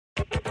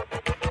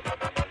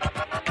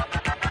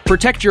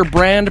Protect your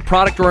brand,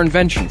 product, or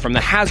invention from the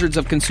hazards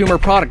of consumer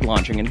product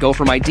launching and go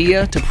from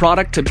idea to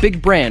product to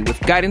big brand with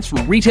guidance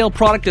from retail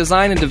product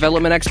design and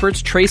development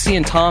experts Tracy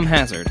and Tom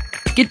Hazard.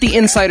 Get the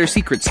insider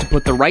secrets to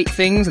put the right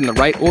things in the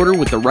right order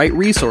with the right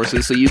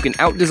resources so you can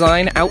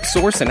outdesign,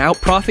 outsource, and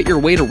outprofit your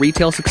way to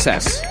retail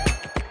success.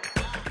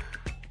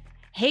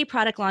 Hey,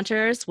 product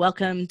launchers,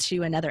 welcome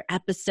to another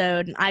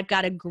episode. I've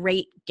got a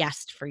great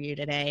guest for you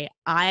today.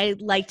 I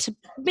like to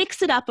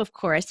mix it up, of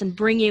course, and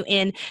bring you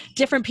in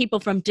different people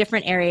from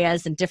different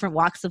areas and different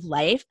walks of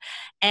life.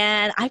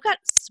 And I've got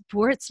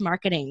sports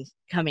marketing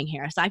coming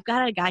here. So I've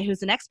got a guy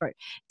who's an expert.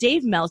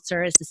 Dave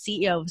Meltzer is the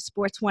CEO of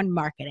Sports One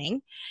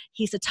Marketing.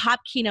 He's a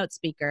top keynote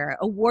speaker,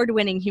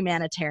 award-winning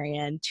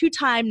humanitarian,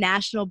 two-time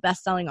national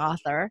best-selling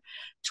author,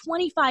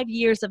 25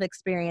 years of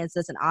experience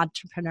as an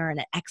entrepreneur and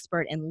an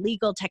expert in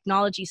legal,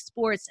 technology,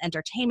 sports,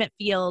 entertainment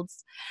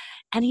fields.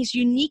 And he's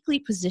uniquely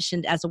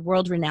positioned as a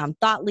world-renowned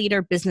thought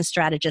leader, business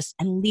strategist,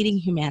 and leading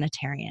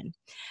humanitarian.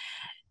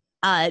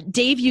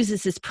 Dave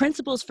uses his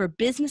principles for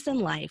business and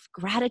life,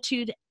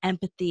 gratitude,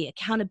 empathy,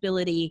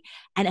 accountability,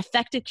 and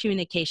effective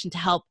communication to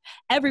help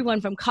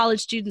everyone from college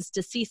students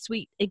to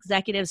C-suite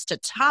executives to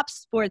top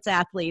sports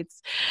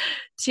athletes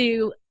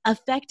to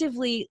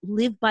effectively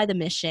live by the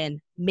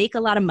mission, make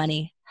a lot of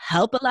money,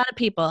 help a lot of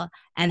people,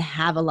 and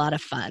have a lot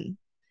of fun.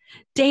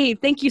 Dave,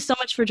 thank you so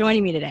much for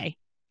joining me today.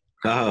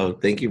 Oh,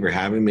 thank you for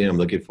having me. I'm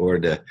looking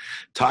forward to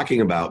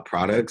talking about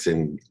products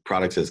and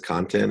products as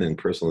content and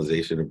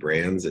personalization of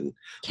brands, and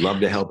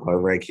love to help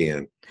however I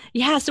can.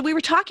 Yeah, so we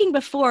were talking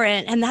before,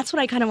 and that's what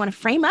I kind of want to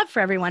frame up for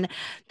everyone,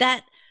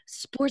 that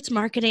sports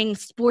marketing,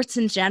 sports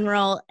in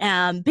general,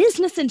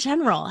 business in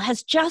general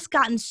has just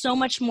gotten so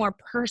much more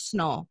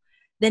personal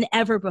than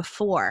ever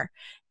before.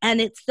 And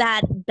it's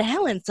that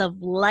balance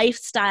of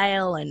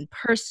lifestyle and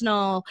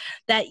personal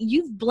that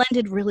you've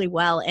blended really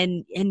well,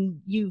 and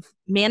you've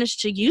managed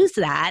to use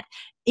that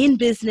in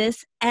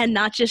business and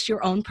not just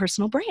your own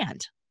personal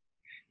brand.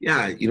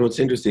 Yeah, it's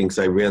interesting because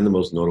I ran the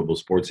most notable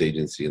sports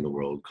agency in the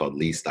world called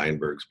Lee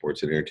Steinberg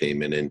Sports and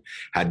Entertainment, and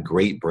had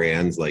great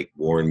brands like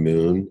Warren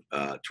Moon,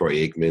 Troy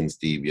Aikman,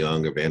 Steve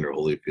Young, Evander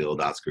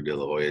Holyfield, Oscar De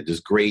La Hoya,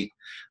 just great,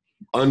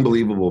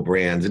 unbelievable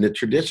brands. In a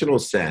traditional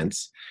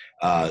sense,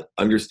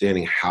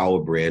 understanding how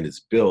a brand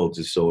is built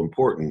is so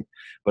important.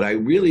 But I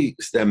really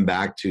stem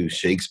back to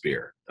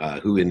Shakespeare,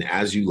 who in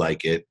As You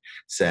Like It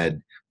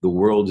said, "The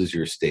world is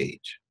your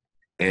stage."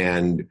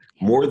 And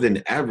more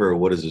than ever,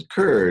 what has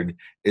occurred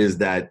is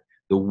that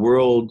the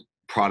world,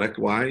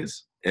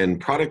 product-wise, and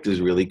product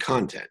is really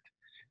content.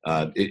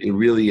 It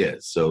really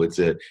is. So it's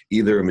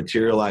either a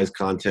materialized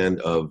content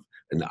of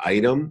an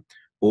item,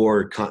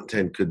 or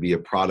content could be a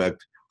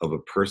product of a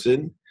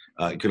person.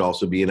 It could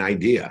also be an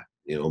idea.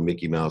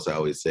 Mickey Mouse, I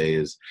always say,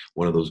 is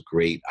one of those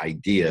great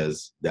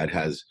ideas that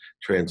has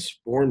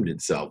transformed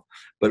itself.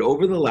 But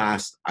over the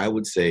last, I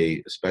would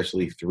say,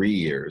 especially 3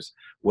 years,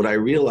 what I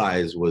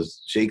realized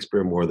was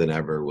Shakespeare more than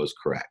ever was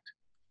correct.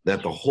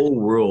 That the whole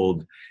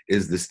world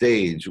is the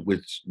stage,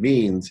 which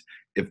means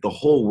if the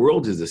whole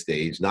world is a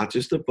stage, not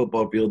just the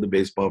football field, the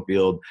baseball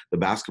field, the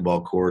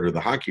basketball court, or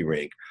the hockey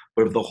rink,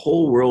 but if the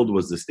whole world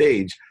was the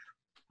stage,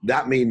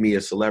 that made me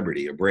a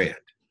celebrity, a brand.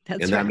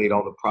 That made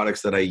all the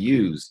products that I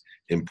use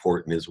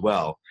important as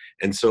well.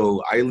 And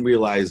so I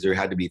realized there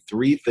had to be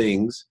 3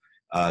 things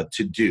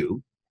to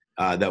do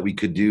that we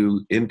could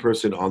do in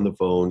person, on the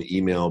phone,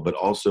 email, but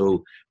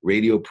also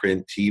radio,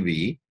 print,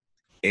 TV,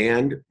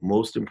 and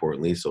most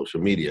importantly,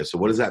 social media. So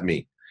what does that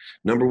mean?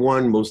 Number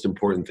one, most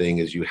important thing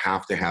is you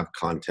have to have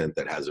content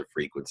that has a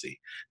frequency.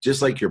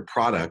 Just like your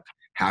product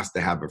has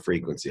to have a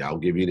frequency. I'll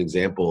give you an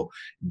example.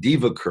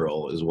 Diva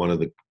Curl is one of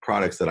the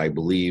products that I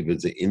believe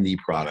is an indie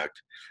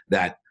product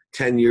that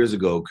 10 years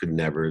ago could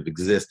never have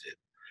existed,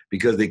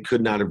 because they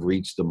could not have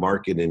reached the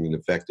market in an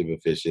effective,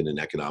 efficient, and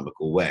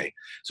economical way.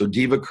 So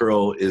Diva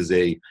Curl is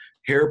a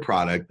hair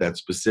product that's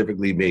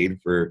specifically made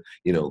for,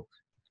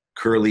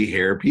 curly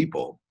hair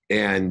people.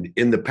 And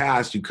in the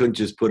past, you couldn't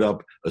just put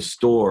up a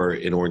store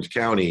in Orange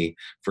County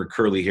for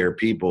curly hair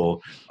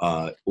people,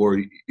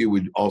 or it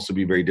would also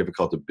be very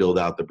difficult to build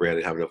out the brand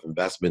and have enough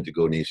investment to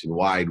go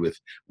nationwide with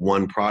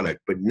one product.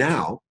 But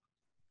now,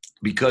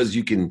 because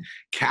you can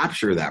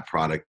capture that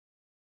product,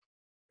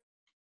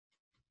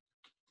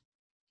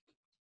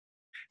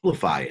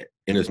 amplify it,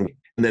 and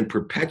then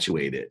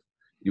perpetuate it,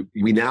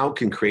 we now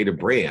can create a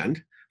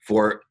brand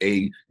for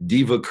a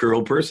Diva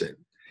Curl person.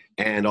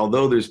 And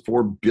although there's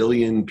 4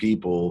 billion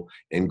people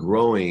and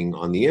growing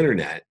on the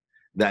internet,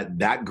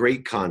 that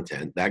great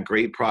content, that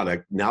great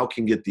product now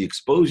can get the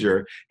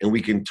exposure, and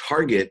we can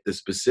target the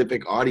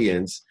specific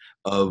audience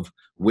of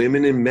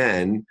women and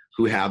men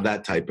who have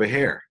that type of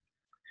hair,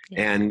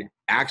 and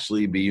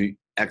actually be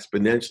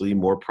exponentially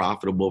more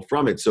profitable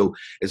from it. So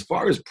as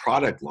far as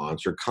product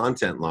launch or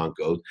content launch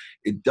goes,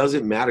 it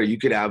doesn't matter. You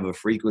could have a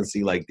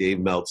frequency like Dave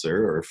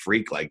Meltzer, or a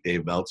freak like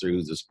Dave Meltzer,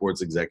 who's a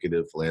sports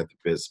executive,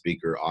 philanthropist,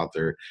 speaker,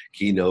 author,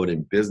 keynote,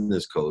 and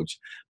business coach.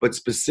 But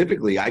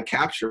specifically, I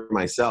capture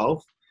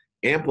myself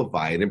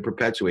amplify it and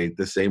perpetuate it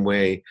the same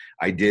way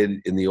I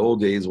did in the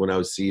old days when I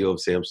was CEO of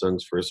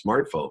Samsung's first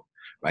smartphone,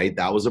 right?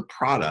 That was a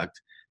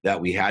product that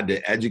we had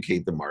to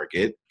educate the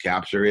market,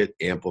 capture it,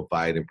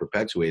 amplify it, and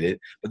perpetuate it.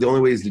 But the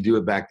only ways to do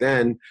it back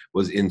then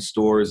was in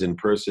stores, in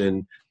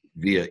person,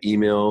 via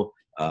email,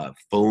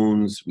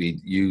 phones. We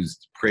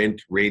used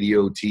print,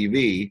 radio,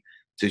 TV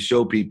to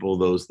show people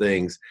those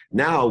things.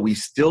 Now we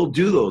still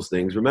do those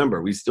things.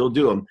 Remember, we still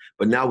do them,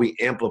 but now we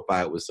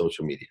amplify it with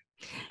social media.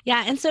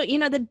 Yeah. And so,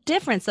 the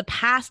difference, the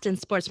past in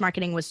sports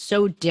marketing was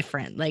so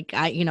different. Like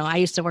I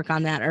used to work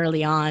on that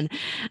early on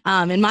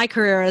in my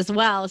career as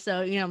well. So,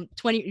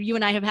 you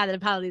and I have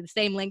had probably the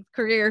same length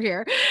career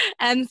here.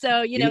 And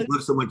so, You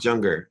look so much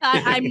younger.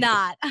 I'm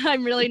not.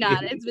 I'm really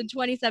not. It's been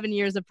 27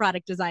 years of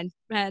product design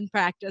and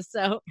practice.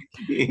 So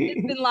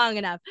it's been long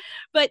enough.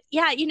 But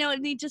yeah, I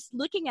mean, just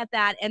looking at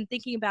that and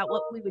thinking about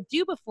what we would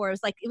do before, it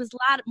was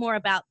a lot more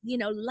about,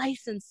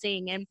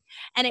 licensing and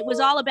it was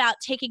all about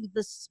taking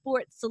the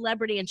sports celebrity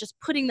and just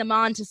putting them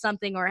onto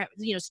something or,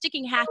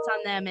 sticking hats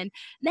on them. And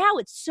now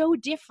it's so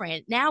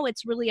different. Now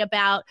it's really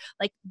about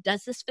like,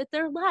 does this fit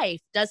their life?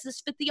 Does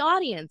this fit the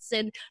audience?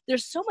 And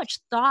there's so much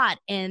thought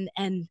and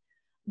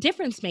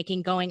difference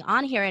making going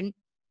on here. And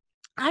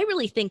I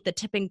really think the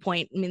tipping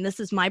point, I mean, this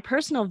is my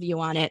personal view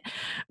on it,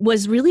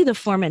 was really the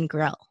Foreman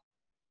Grill.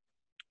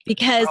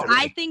 Because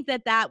I think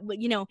that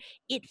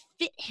it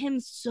fit him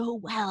so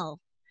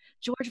well.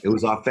 George, it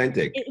was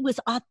authentic. It was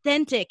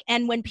authentic.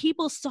 And when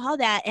people saw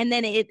that, and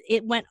then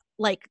it went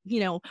like,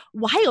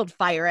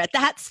 wildfire at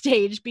that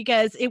stage,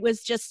 because it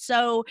was just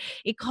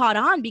it caught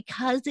on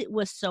because it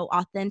was so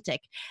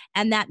authentic.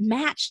 And that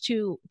matched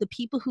to the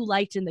people who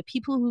liked him, the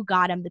people who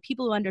got him, the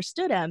people who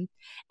understood him,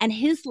 and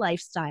his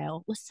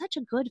lifestyle was such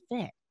a good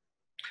fit.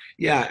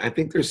 Yeah, I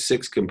think there's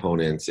 6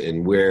 components,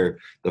 and where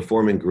the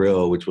Foreman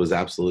Grill, which was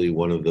absolutely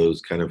one of those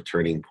kind of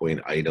turning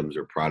point items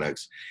or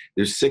products,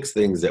 there's 6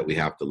 things that we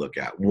have to look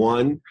at.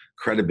 1,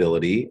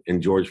 credibility,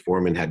 and George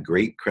Foreman had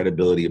great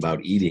credibility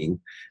about eating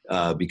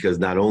because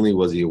not only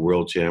was he a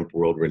world champ,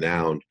 world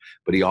renowned,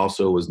 but he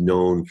also was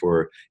known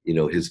for,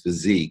 his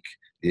physique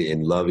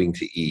and loving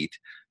to eat.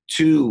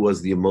 2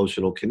 was the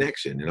emotional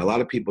connection. And a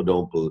lot of people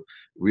don't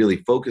really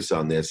focus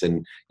on this.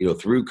 And,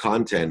 through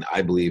content,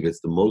 I believe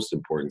it's the most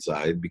important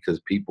side because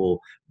people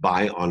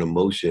buy on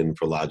emotion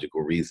for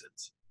logical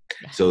reasons.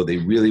 So they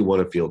really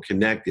want to feel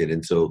connected.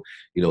 And so,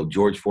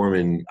 George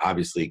Foreman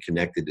obviously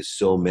connected to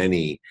so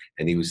many,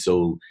 and he was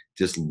so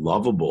just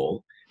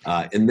lovable.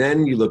 And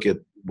then you look at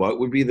what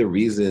would be the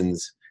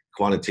reasons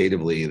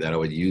quantitatively that I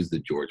would use the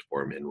George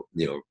Foreman,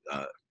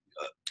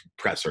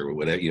 presser or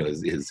whatever,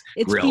 his its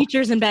grill.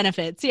 Features and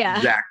benefits. Yeah,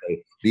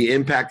 exactly. The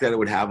impact that it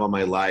would have on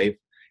my life,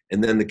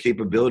 and then the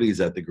capabilities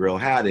that the grill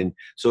had. And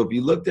so if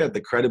you looked at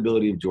the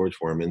credibility of George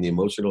Foreman, the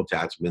emotional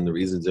attachment, the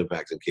reasons,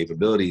 impacts, and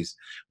capabilities,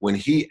 when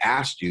he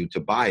asked you to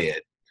buy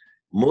it,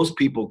 most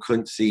people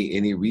couldn't see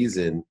any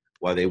reason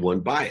why they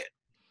wouldn't buy it.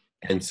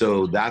 And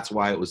so that's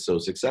why it was so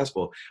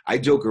successful. I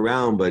joke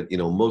around, but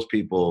most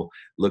people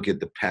look at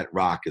the Pet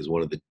Rock as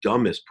one of the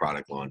dumbest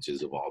product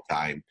launches of all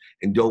time.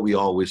 And don't we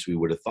all wish we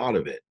would have thought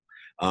of it?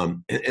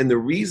 And the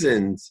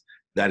reasons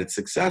that it's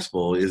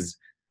successful is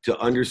to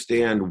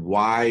understand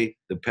why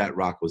the Pet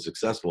Rock was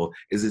successful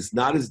is it's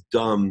not as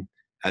dumb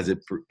as it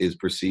is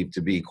perceived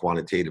to be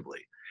quantitatively.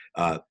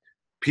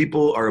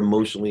 People are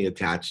emotionally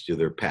attached to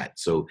their pet.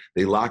 So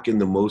they lock in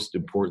the most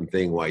important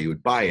thing why you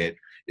would buy it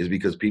is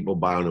because people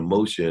buy on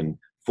emotion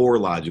for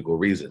logical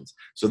reasons.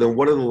 So then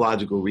what are the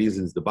logical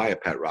reasons to buy a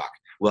Pet Rock?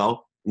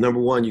 Well,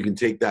 number 1, you can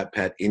take that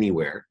pet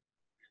anywhere.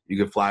 You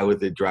can fly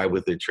with it, drive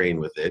with it,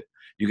 train with it.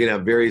 You can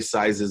have various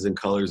sizes and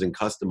colors and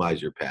customize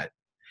your pet.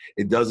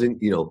 It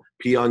doesn't,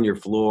 pee on your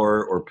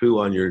floor or poo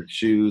on your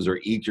shoes or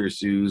eat your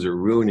shoes or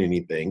ruin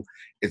anything.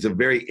 It's a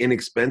very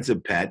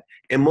inexpensive pet.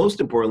 And most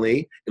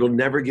importantly, it'll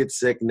never get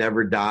sick,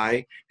 never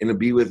die, and it'll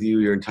be with you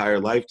your entire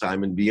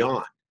lifetime and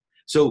beyond.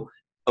 So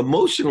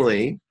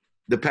emotionally,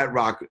 the Pet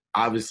Rock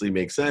obviously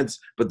makes sense,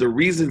 but the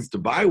reasons to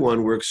buy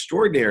one were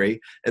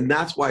extraordinary, and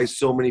that's why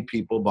so many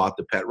people bought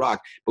the Pet Rock.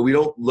 But we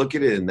don't look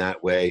at it in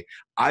that way.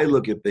 I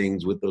look at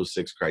things with those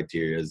 6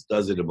 criteria.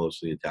 Does it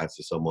emotionally attach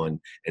to someone,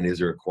 and is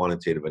there a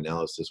quantitative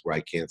analysis where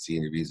I can't see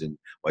any reason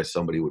why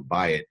somebody would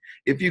buy it?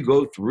 If you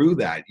go through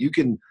that, you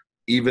can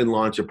even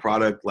launch a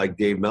product like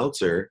Dave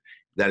Meltzer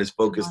that is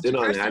focused in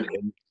on that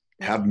and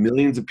have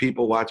millions of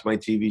people watch my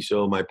TV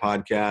show, my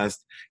podcast,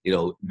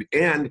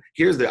 and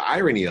here's the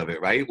irony of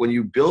it, right? When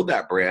you build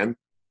that brand,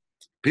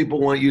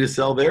 people want you to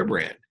sell their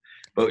brand.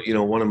 But,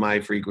 one of my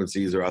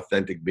frequencies or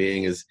authentic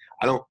being is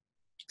I don't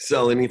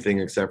sell anything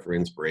except for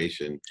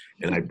inspiration.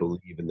 And I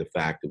believe in the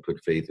fact and put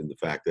faith in the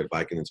fact that if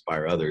I can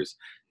inspire others,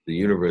 the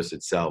universe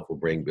itself will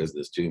bring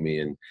business to me.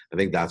 And I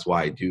think that's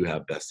why I do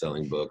have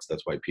best-selling books.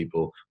 That's why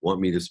people want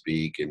me to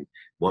speak and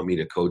want me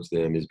to coach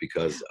them, is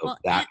because of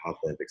that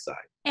authentic side.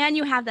 And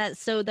you have that.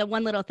 So the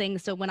one little thing.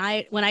 So when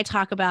I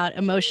talk about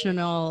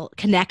emotional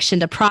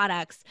connection to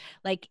products,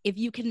 like if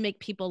you can make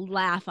people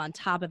laugh on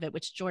top of it,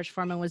 which George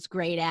Foreman was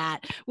great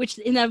at, which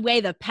in a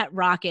way the Pet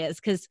Rock is,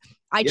 because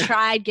I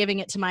tried giving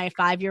it to my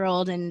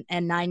 5-year-old and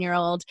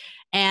 9-year-old,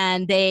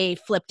 and they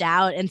flipped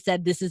out and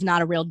said, "This is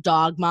not a real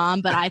dog,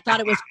 Mom." But I thought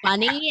it was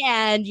funny,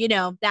 and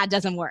that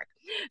doesn't work.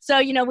 So,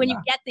 when you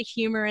get the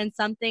humor in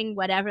something,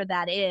 whatever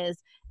that is,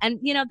 and,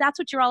 that's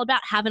what you're all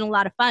about, having a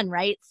lot of fun,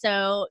 right?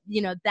 So,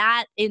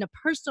 that in a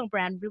personal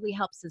brand really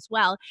helps as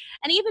well.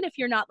 And even if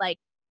you're not like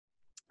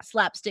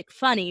slapstick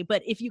funny,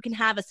 but if you can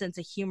have a sense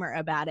of humor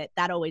about it,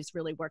 that always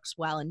really works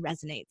well and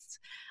resonates.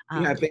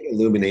 I think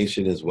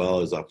illumination as well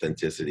as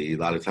authenticity. A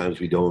lot of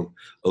times we don't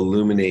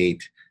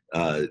illuminate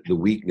the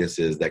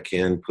weaknesses that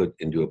can put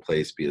into a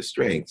place be a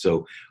strength.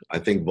 So I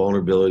think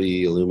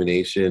vulnerability,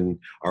 illumination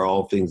are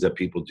all things that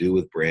people do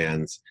with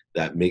brands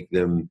that make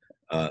them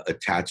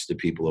attached to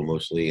people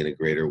emotionally in a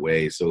greater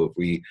way. So if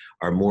we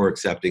are more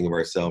accepting of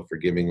ourselves,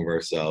 forgiving of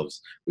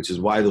ourselves, which is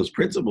why those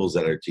principles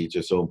that I teach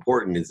are so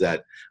important, is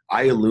that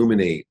I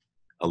illuminate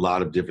a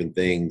lot of different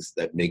things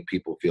that make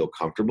people feel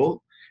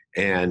comfortable.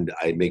 And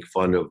I make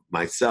fun of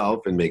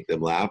myself and make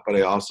them laugh, but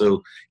I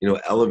also,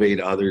 elevate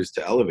others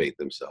to elevate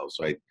themselves.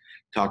 So I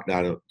talk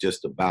not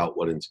just about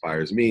what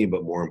inspires me,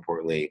 but more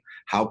importantly,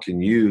 how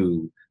can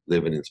you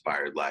live an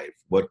inspired life?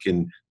 What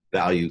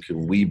value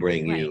can we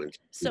bring you? And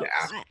so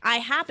I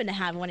happen to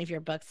have one of your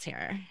books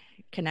here,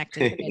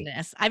 Connected to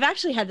Goodness. I've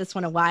actually had this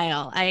one a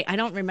while. I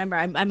don't remember.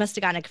 I must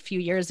have gotten it a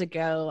few years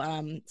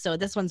ago. So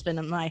this one's been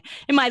in my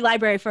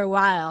library for a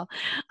while.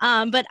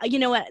 But you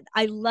know what?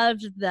 I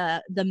loved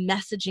the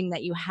messaging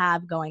that you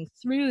have going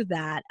through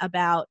that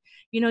about,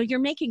 you're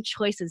making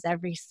choices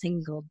every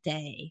single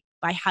day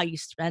by how you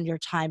spend your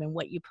time and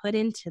what you put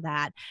into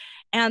that.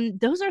 And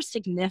those are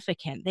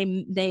significant.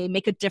 They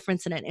make a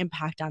difference and an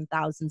impact on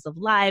thousands of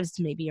lives,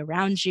 maybe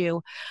around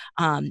you,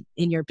 in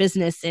your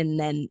business, and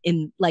then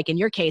in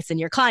your case, in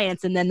your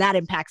clients, and then that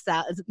impacts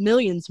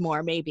millions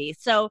more maybe.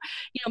 So,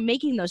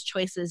 making those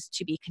choices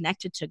to be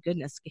connected to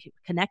goodness,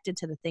 connected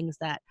to the things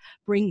that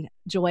bring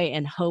joy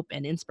and hope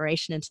and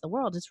inspiration into the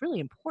world is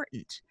really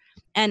important.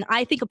 And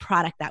I think a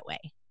product that way.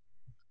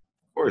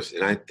 Of course,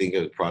 and I think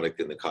of the product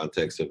in the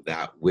context of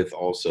that with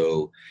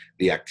also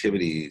the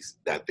activities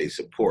that they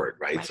support,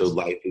 right? So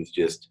life is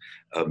just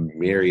a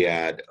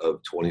myriad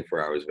of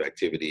 24 hours of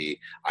activity.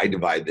 I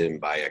divide them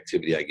by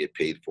activity I get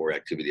paid for,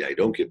 activity I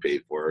don't get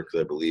paid for,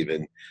 because I believe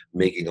in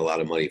making a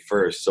lot of money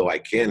first so I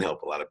can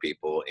help a lot of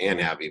people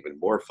and have even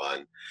more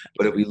fun.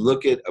 But if we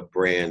look at a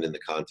brand in the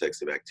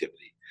context of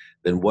activity,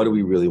 then what do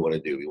we really want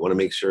to do? We want to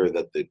make sure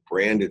that the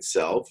brand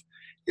itself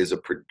is a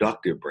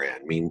productive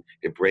brand. I mean,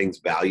 it brings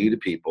value to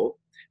people.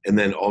 And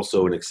then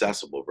also an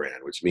accessible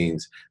brand, which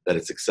means that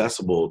it's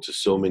accessible to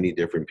so many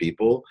different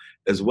people,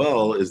 as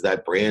well as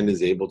that brand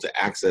is able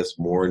to access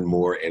more and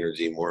more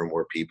energy, more and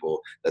more people,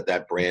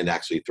 that brand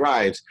actually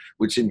thrives,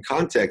 which in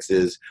context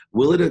is,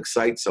 will it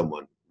excite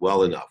someone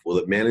well enough? Will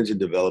it manage and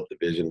develop the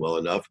vision well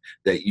enough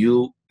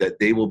that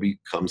they will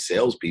become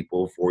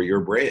salespeople for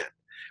your brand?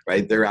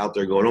 Right? They're out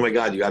there going, oh my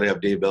God, you got to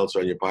have Dave Meltzer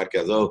on your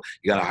podcast. Oh,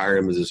 you got to hire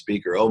him as a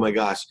speaker. Oh my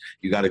gosh,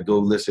 you got to go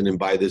listen and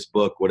buy this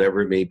book,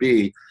 whatever it may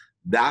be.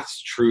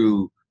 That's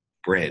true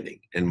branding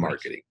and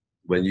marketing,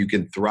 when you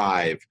can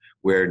thrive,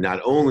 where not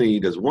only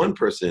does one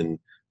person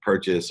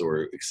purchase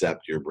or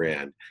accept your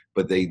brand,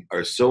 but they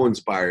are so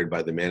inspired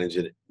by the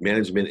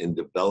management and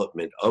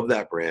development of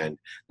that brand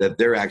that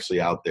they're actually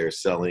out there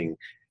selling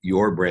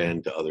your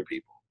brand to other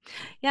people.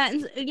 Yeah.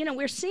 And,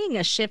 we're seeing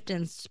a shift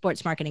in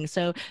sports marketing.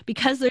 So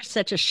because there's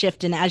such a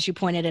shift, and as you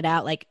pointed it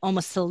out, like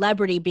almost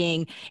celebrity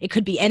being, it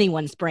could be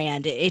anyone's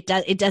brand. It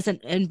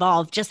doesn't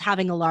involve just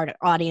having a large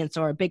audience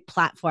or a big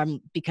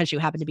platform because you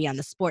happen to be on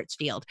the sports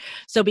field.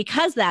 So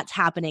because that's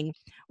happening,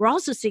 we're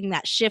also seeing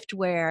that shift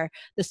where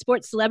the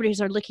sports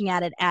celebrities are looking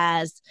at it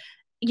as,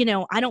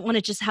 I don't want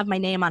to just have my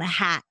name on a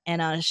hat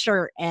and a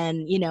shirt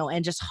and,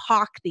 and just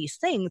hawk these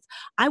things.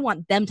 I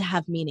want them to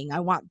have meaning. I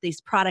want these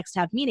products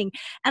to have meaning,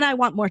 and I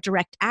want more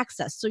direct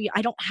access. So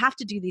I don't have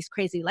to do these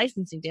crazy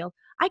licensing deals.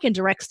 I can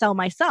direct sell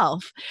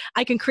myself.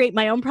 I can create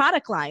my own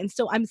product line.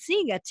 So I'm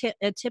seeing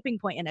a tipping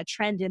point and a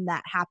trend in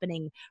that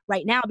happening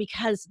right now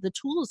because the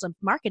tools of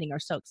marketing are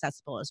so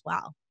accessible as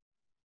well.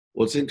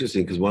 Well, it's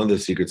interesting because one of the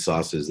secret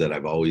sauces that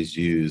I've always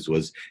used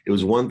was, it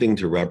was one thing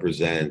to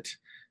represent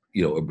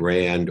a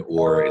brand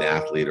or an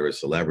athlete or a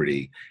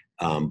celebrity.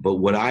 But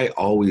what I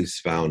always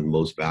found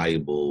most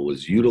valuable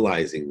was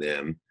utilizing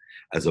them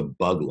as a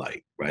bug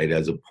light, right?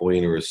 As a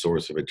point or a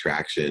source of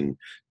attraction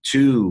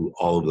to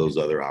all of those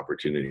other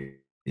opportunities.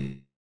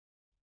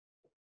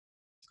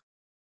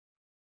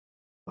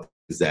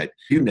 Is that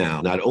you now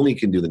not only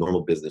can do the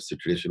normal business, the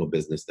traditional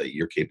business that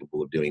you're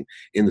capable of doing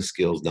in the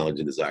skills, knowledge,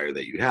 and desire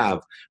that you have,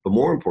 but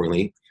more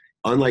importantly,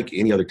 unlike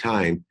any other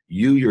time,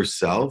 you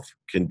yourself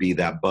can be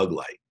that bug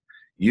light.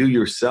 You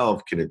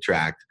yourself can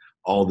attract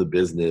all the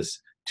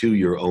business to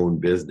your own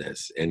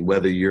business. And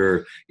whether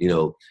you're,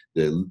 the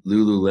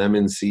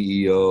Lululemon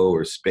CEO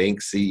or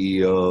Spanx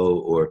CEO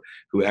or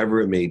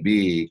whoever it may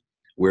be,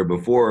 where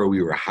before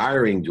we were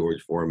hiring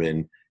George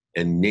Foreman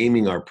and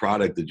naming our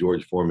product the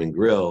George Foreman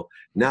Grill,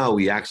 now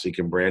we actually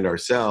can brand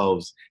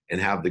ourselves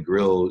and have the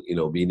grill,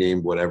 be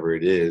named whatever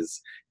it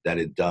is that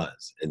it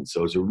does. And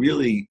so it's a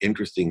really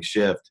interesting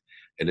shift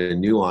and a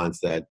nuance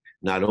that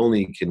not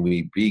only can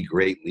we be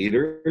great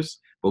leaders,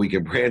 but we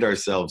can brand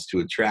ourselves to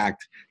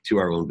attract to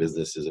our own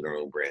businesses and our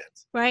own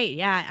brands. Right.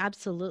 Yeah,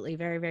 absolutely.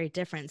 Very, very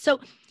different. So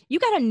you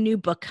got a new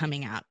book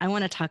coming out. I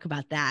want to talk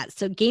about that.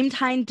 So Game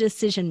Time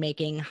Decision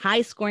Making,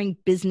 High Scoring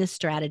Business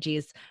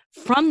Strategies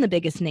from the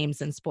Biggest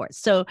Names in Sports.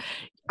 So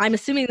I'm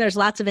assuming there's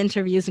lots of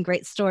interviews and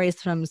great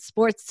stories from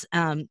sports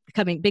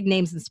big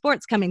names in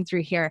sports coming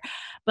through here.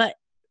 But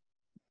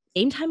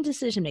Game Time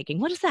Decision Making,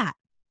 what is that?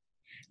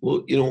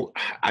 Well,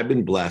 I've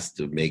been blessed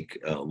to make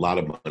a lot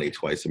of money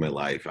twice in my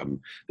life. I'm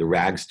the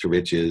rags to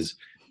riches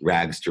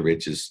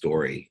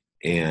story.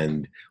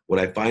 And what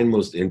I find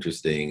most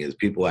interesting is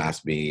people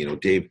ask me,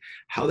 Dave,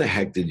 how the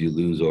heck did you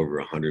lose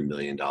over $100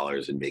 million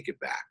and make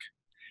it back?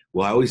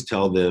 Well, I always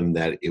tell them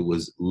that it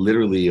was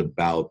literally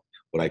about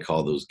what I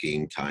call those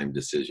game time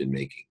decision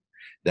making.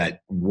 That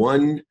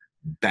one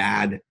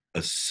bad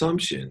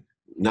assumption,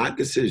 not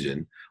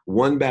decision,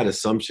 one bad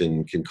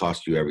assumption can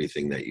cost you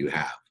everything that you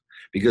have.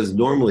 Because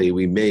normally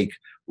we make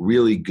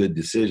really good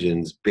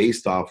decisions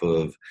based off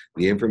of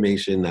the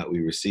information that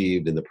we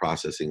received and the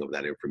processing of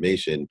that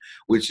information,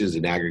 which is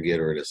an aggregate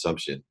or an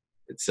assumption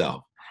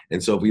itself.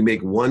 And so if we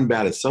make one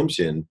bad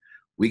assumption,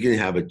 we can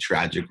have a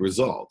tragic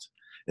result.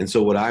 And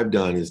so what I've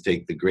done is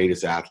take the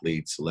greatest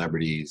athletes,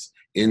 celebrities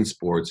in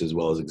sports, as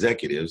well as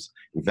executives.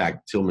 In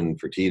fact, Tillman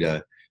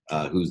Fertitta,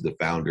 who's the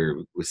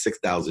founder with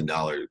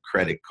 $6,000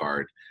 credit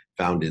card,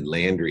 founded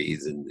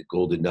Landry's and the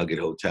Golden Nugget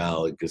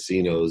Hotel and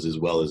casinos, as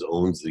well as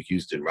owns the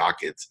Houston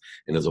Rockets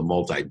and is a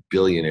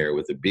multi-billionaire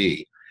with a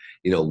B.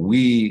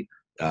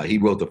 He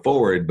wrote the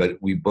foreword, but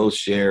we both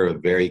share a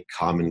very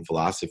common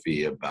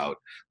philosophy about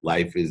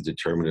life is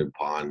determined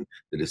upon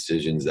the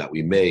decisions that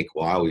we make.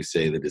 Well, I always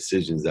say the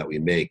decisions that we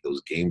make,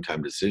 those game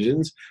time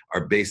decisions,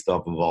 are based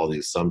off of all the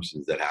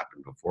assumptions that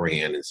happen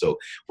beforehand. And so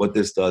what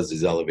this does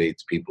is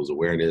elevates people's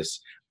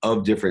awareness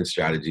of different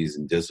strategies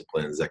and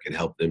disciplines that can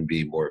help them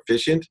be more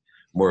efficient,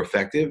 more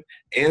effective,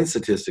 and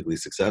statistically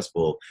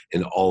successful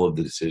in all of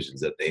the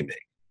decisions that they make.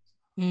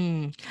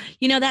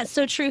 That's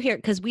so true here,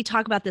 because we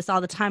talk about this all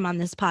the time on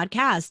this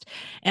podcast,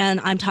 and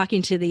I'm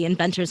talking to the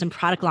inventors and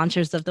product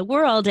launchers of the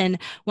world. And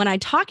when I'm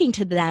talking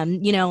to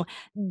them,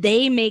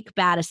 they make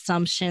bad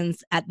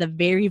assumptions at the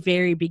very,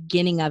 very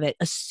beginning of it,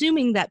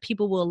 assuming that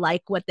people will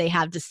like what they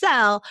have to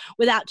sell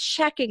without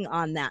checking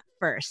on that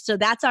first. So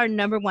that's our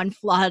number one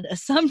flawed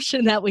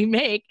assumption that we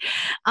make.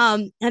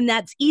 And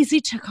that's easy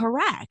to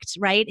correct,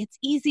 right? It's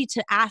easy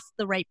to ask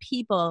the right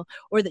people,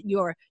 or that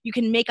you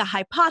can make a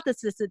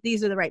hypothesis that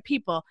these are the right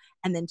people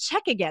and then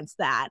check against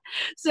that.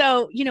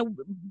 So,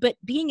 but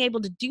being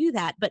able to do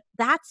that, but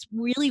that's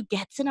really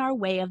gets in our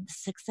way of the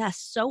success.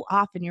 So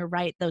often, you're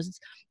right, those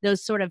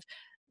sort of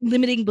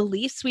limiting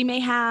beliefs we may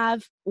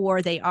have,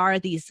 or they are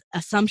these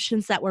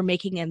assumptions that we're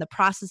making in the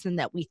process and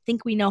that we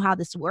think we know how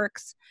this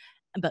works,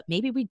 but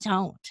maybe we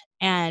don't.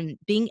 And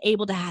being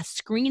able to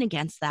screen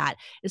against that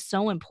is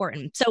so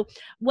important. So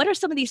what are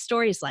some of these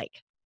stories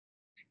like?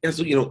 Yeah,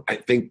 so, I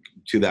think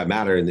to that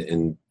matter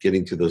and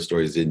getting to those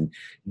stories in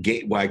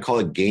what I call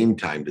it game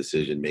time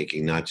decision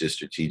making, not just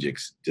strategic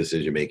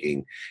decision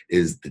making,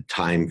 is the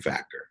time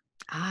factor.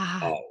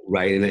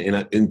 Right.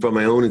 And from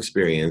my own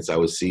experience, I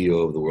was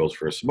CEO of the world's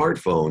first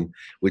smartphone,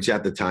 which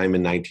at the time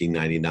in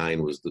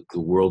 1999 was the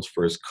world's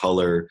first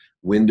color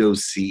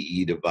Windows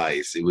CE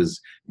device. It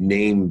was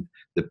named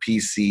the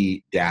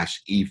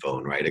PC-E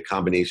phone, right? A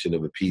combination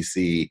of a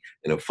PC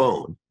and a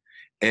phone.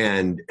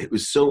 And it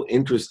was so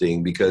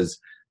interesting because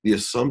the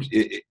assumption,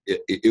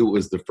 it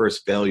was the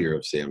first failure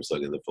of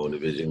Samsung in the phone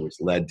division, which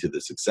led to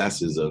the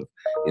successes of,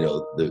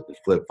 the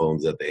flip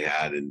phones that they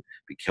had and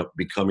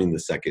becoming the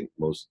second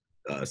most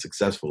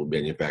successful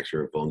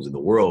manufacturer of phones in the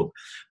world.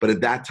 But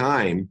at that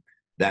time,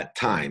 that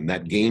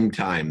game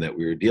time that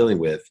we were dealing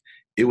with,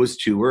 it was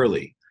too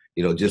early.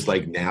 Just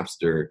like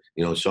Napster,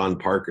 Sean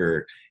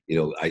Parker,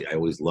 I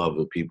always love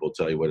when people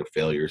tell you what a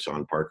failure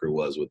Sean Parker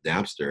was with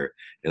Napster.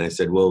 And I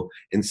said, well,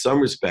 in some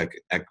respect,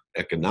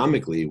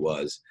 economically he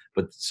was,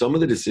 but some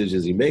of the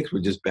decisions he makes were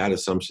just bad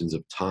assumptions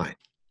of time.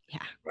 Yeah.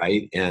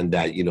 Right. And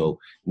that,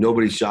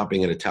 nobody's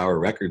shopping at a Tower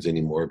Records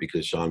anymore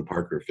because Sean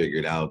Parker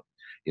figured out,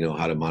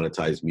 how to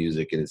monetize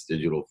music in its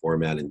digital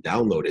format and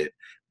download it,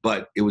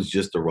 but it was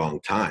just the wrong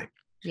time.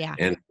 Yeah.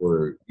 And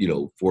for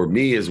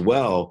me as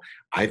well,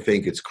 I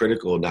think it's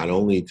critical not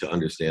only to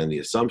understand the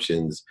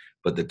assumptions,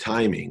 but the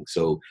timing.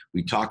 So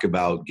we talk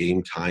about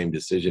game time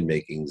decision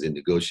makings in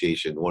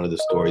negotiation. One of the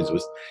stories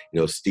was,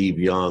 Steve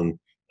Young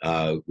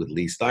with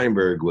Lee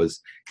Steinberg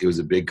it was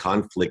a big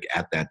conflict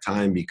at that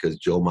time because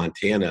Joe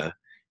Montana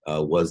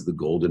was the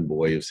golden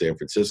boy of San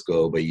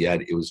Francisco, but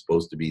yet it was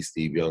supposed to be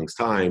Steve Young's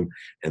time.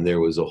 And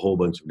there was a whole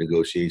bunch of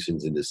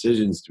negotiations and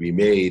decisions to be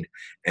made.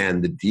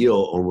 And the deal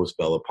almost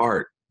fell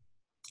apart.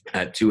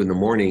 At 2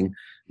 a.m,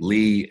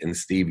 Lee and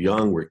Steve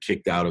Young were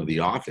kicked out of the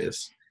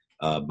office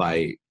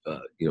by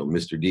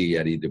Mr. D,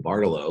 Eddie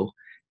DeBartolo.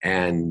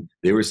 And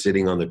they were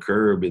sitting on the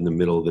curb in the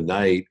middle of the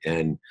night,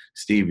 and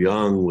Steve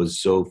Young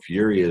was so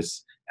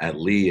furious at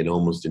Lee and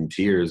almost in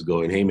tears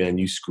going, "Hey man,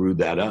 you screwed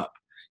that up.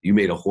 You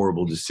made a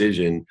horrible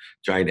decision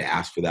trying to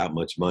ask for that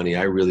much money.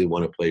 I really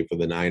want to play for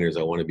the Niners.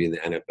 I want to be in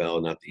the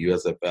NFL, not the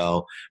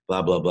USFL,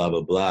 blah, blah, blah,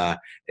 blah, blah."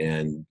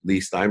 And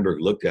Lee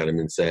Steinberg looked at him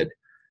and said,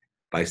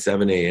 "By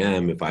 7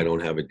 a.m., if I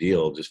don't have a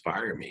deal, just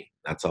fire me.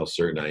 That's how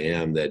certain I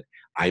am that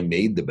I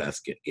made the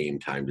best game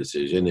time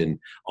decision. And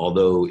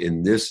although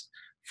in this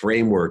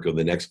framework of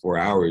the next 4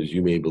 hours,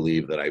 you may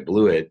believe that I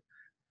blew it,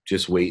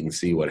 just wait and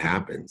see what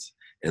happens."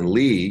 And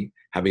Lee,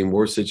 having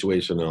more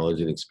situational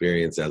knowledge and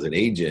experience as an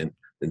agent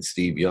than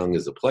Steve Young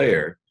as a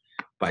player,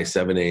 by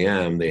 7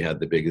 a.m., they had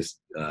the biggest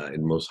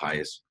and most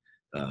highest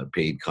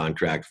paid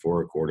contract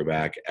for a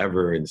quarterback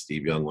ever. And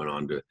Steve Young went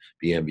on to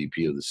be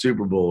MVP of the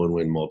Super Bowl and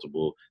win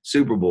multiple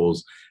Super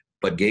Bowls.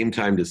 But game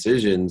time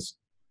decisions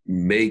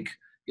make,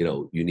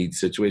 you need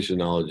situational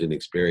knowledge and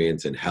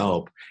experience and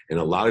help. And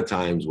a lot of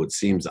times what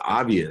seems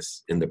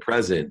obvious in the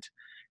present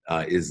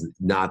is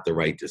not the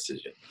right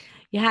decision.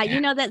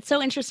 Yeah, that's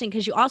so interesting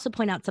because you also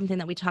point out something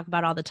that we talk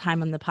about all the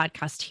time on the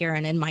podcast here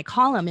and in my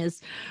column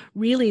is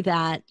really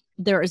that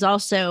there is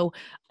also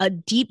a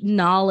deep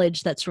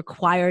knowledge that's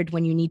required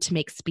when you need to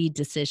make speed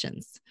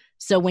decisions.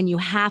 So when you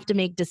have to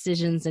make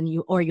decisions and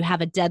you have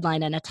a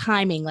deadline and a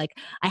timing, like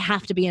I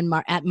have to be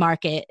at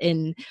market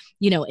in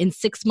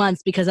 6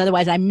 months because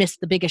otherwise I miss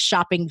the biggest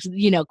shopping,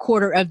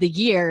 quarter of the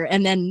year.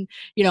 And then,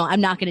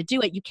 I'm not going to do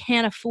it. You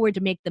can't afford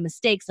to make the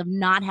mistakes of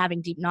not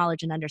having deep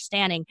knowledge and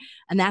understanding.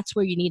 And that's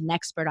where you need an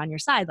expert on your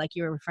side, like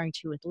you were referring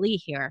to with Lee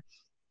here.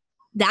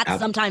 That's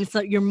sometimes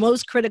your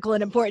most critical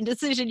and important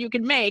decision you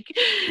can make.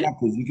 Yeah,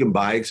 because you can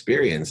buy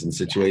experience and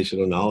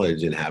situational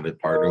knowledge and have it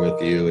partner with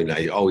you. And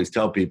I always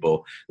tell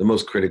people the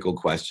most critical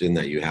question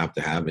that you have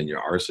to have in your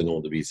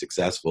arsenal to be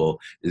successful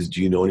is,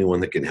 do you know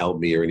anyone that can help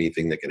me or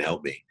anything that can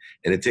help me?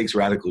 And it takes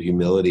radical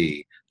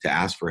humility to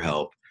ask for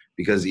help,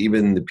 because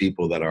even the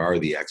people that are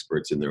the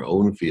experts in their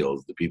own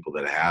fields, the people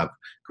that have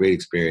great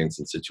experience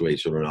and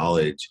situational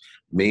knowledge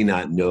may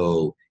not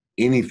know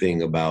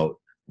anything about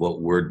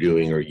what we're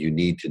doing or you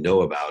need to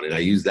know about. And I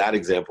use that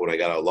example when I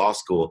got out of law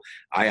school.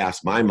 I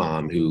asked my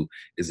mom, who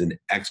is an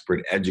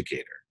expert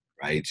educator,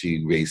 right?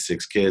 She raised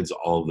 6 kids.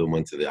 All of them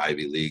went to the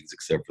Ivy Leagues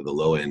except for the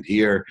low end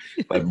here.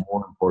 But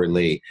more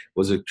importantly,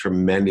 was a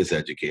tremendous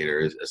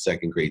educator, a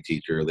second grade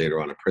teacher,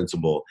 later on a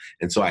principal.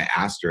 And so I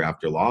asked her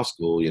after law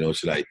school,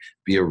 should I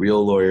be a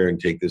real lawyer and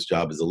take this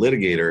job as a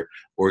litigator,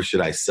 or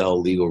should I sell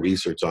legal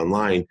research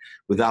online?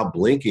 Without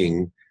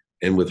blinking,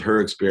 and with her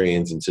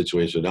experience and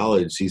situational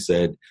knowledge, she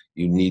said,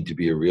 you need to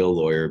be a real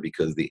lawyer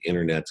because the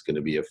internet's going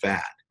to be a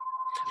fad.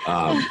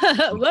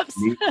 Whoops.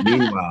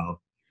 Meanwhile,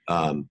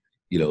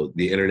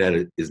 the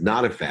internet is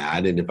not a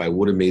fad. And if I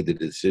would have made the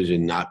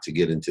decision not to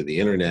get into the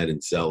internet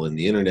and sell in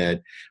the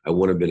internet, I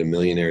wouldn't have been a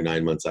millionaire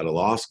 9 months out of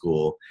law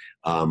school.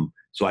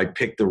 So I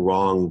picked the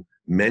wrong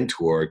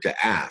mentor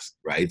to ask,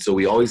 right? So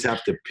we always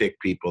have to pick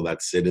people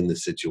that sit in the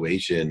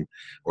situation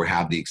or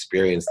have the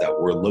experience that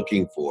we're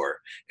looking for.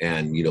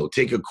 And,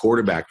 take a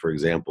quarterback, for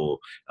example,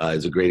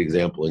 is a great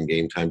example in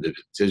game time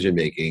decision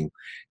making.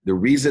 The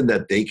reason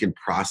that they can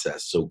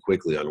process so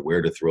quickly on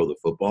where to throw the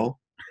football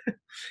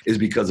is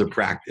because of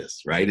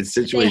practice, right? It's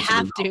situational. They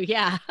have to,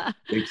 yeah.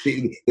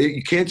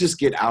 You can't just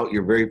get out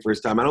your very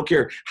first time. I don't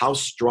care how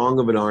strong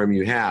of an arm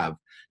you have,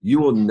 you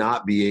will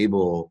not be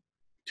able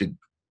to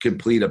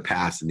complete a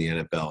pass in the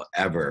NFL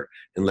ever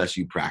unless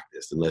you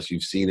practice, unless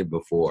you've seen it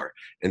before.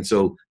 And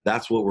so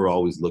that's what we're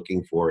always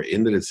looking for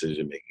in the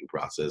decision-making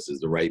process,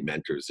 is the right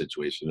mentor,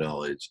 situation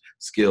knowledge,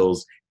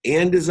 skills,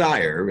 and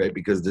desire, right?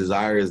 Because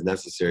desire is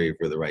necessary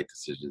for the right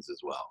decisions as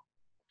well.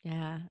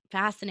 Yeah,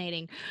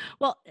 fascinating.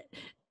 Well,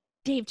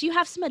 Dave, do you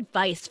have some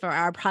advice for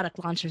our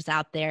product launchers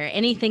out there?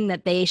 Anything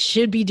that they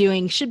should be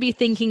doing, should be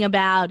thinking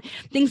about,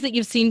 things that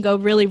you've seen go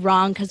really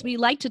wrong? Because we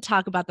like to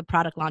talk about the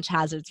product launch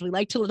hazards. We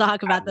like to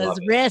talk about those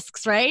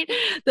risks, right?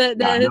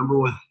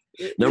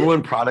 Number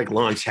one product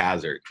launch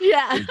hazard.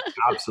 Yeah.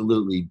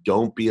 Absolutely.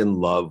 Don't be in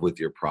love with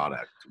your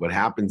product. What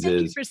happens Thank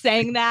is you for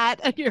saying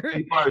that.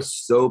 People are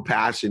so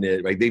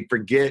passionate, right? They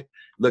forget,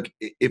 look,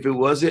 if it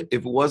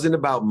wasn't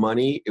about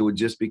money, it would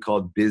just be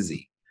called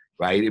busy.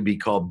 Right? It'd be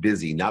called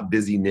busy, not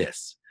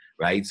busyness,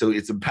 right? So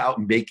it's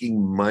about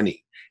making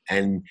money,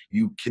 and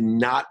you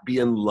cannot be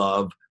in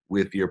love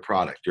with your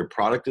product. Your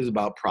product is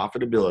about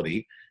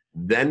profitability,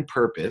 then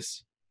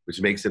purpose,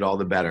 which makes it all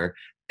the better.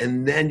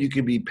 And then you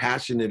can be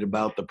passionate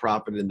about the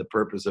profit and the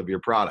purpose of your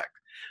product.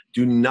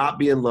 Do not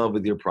be in love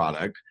with your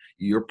product.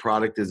 Your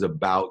product is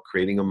about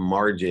creating a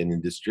margin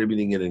and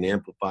distributing it and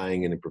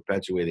amplifying it and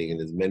perpetuating it in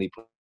as many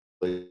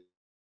places.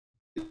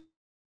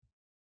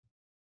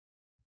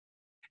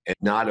 And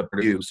not a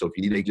produce. So if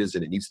you need ages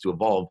and it needs to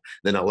evolve,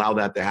 then allow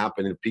that to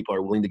happen. If people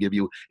are willing to give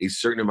you a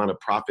certain amount of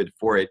profit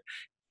for it,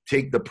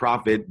 take the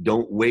profit.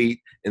 Don't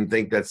wait and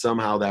think that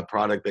somehow that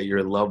product that you're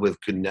in love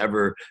with could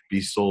never be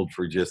sold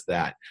for just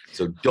that.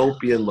 So don't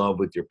be in love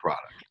with your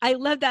product. I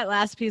love that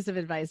last piece of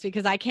advice,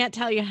 because I can't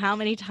tell you how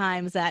many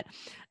times that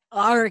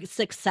our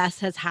success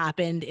has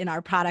happened in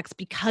our products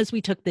because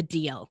we took the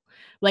deal.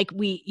 Like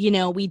we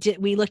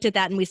looked at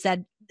that and we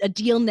said, a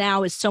deal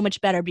now is so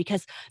much better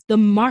because the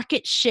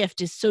market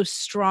shift is so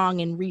strong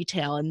in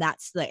retail. And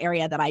that's the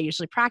area that I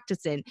usually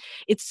practice in.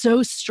 It's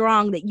so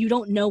strong that you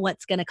don't know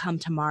what's going to come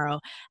tomorrow.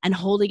 And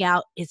holding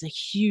out is a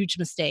huge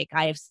mistake.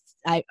 I've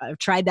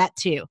tried that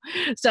too.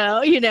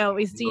 So,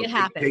 we see it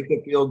happen. Take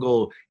the field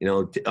goal,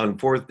 on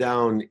fourth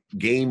down,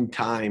 game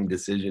time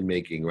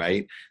decision-making,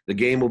 right? The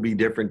game will be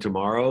different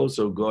tomorrow.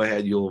 So go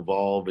ahead, you'll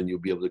evolve and you'll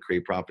be able to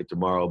create profit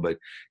tomorrow, but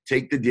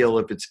take the deal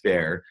if it's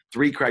fair.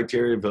 3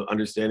 criteria of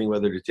understanding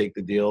whether to take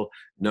the deal.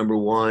 Number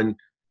 1,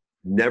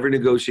 never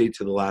negotiate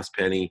to the last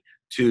penny.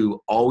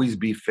 2, always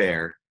be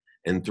fair.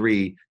 And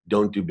 3,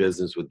 don't do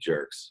business with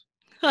jerks.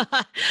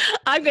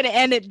 I'm going to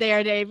end it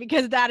there, Dave,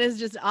 because that is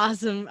just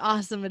awesome,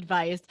 awesome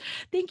advice.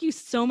 Thank you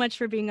so much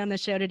for being on the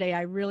show today.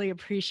 I really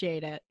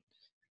appreciate it.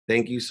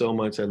 Thank you so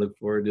much. I look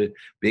forward to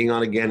being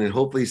on again and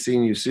hopefully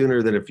seeing you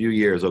sooner than a few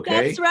years,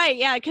 okay? That's right.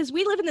 Yeah, because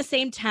we live in the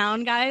same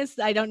town, guys.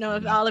 I don't know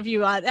if all of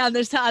you on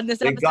this episode.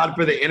 Thank God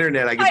for the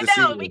internet. I get to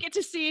see you. We get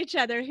to see each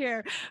other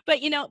here.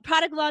 But,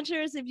 product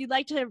launchers, if you'd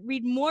like to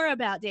read more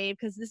about Dave,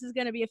 because this is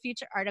going to be a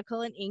feature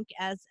article in Inc.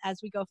 as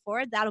we go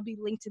forward, that'll be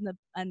linked in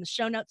the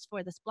show notes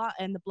for this blog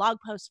and the blog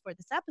post for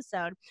this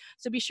episode.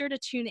 So be sure to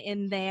tune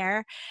in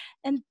there.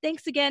 And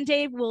thanks again,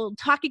 Dave. We'll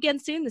talk again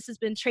soon. This has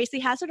been Tracy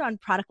Hazard on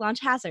Product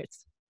Launch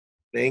Hazards.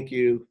 Thank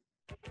you.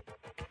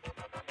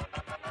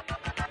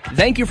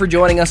 Thank you for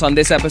joining us on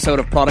this episode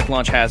of Product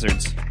Launch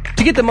Hazards.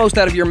 To get the most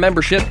out of your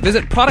membership,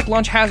 visit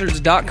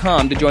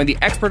productlaunchhazards.com to join the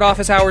Expert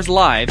Office Hours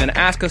live and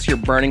ask us your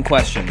burning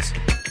questions.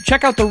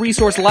 Check out the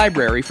resource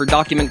library for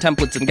document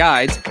templates and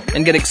guides,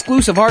 and get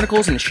exclusive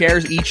articles and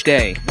shares each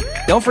day.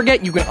 Don't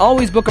forget, you can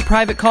always book a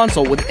private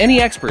consult with any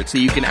expert so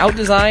you can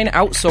outdesign,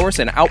 outsource,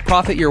 and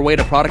outprofit your way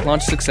to product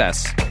launch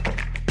success.